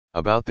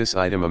About this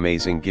item: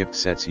 amazing gift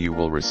sets. You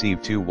will receive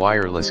 2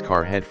 wireless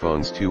car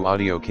headphones, 2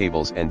 audio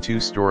cables and 2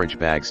 storage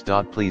bags.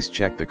 Please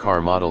check the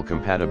car model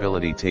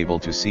compatibility table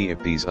to see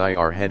if these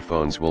IR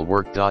headphones will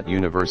work.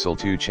 Universal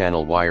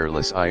 2-channel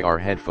wireless IR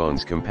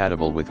headphones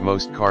compatible with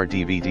most car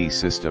DVD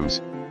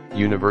systems.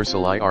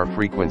 Universal IR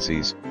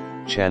frequencies: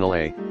 channel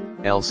A,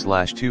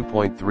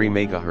 L/2.3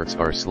 MHz,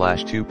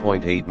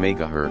 R/2.8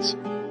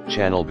 MHz,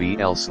 channel B,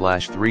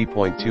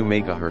 L/3.2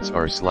 MHz,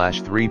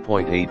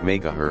 R/3.8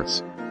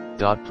 MHz.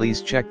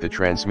 Please check the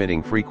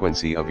transmitting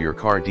frequency of your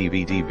car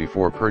DVD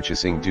before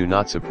purchasing. Do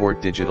not support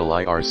digital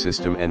IR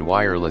system and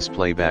wireless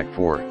playback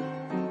for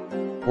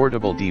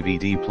portable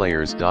DVD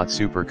players.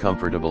 Super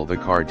comfortable. The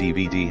car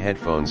DVD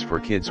headphones for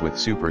kids with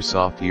super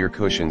soft ear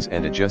cushions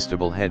and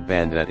adjustable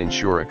headband that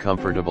ensure a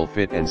comfortable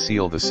fit and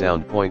seal the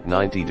sound.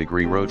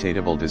 90-degree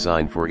rotatable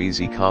design for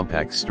easy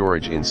compact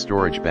storage in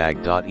storage bag.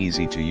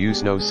 Easy to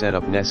use, no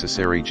setup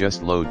necessary,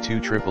 just load 2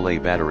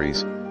 AAA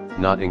batteries,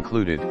 not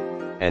included,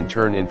 and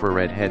turn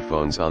infrared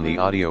headphones on. The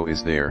audio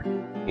is there.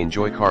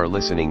 Enjoy car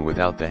listening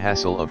without the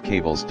hassle of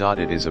cables.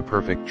 It is a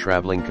perfect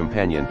traveling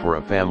companion for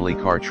a family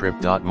car trip.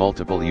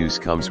 Multiple use.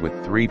 Comes with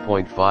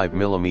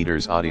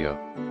 3.5mm audio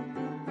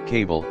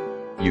cable.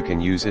 You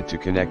can use it to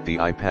connect the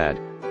iPad,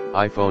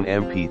 iPhone,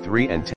 MP3 and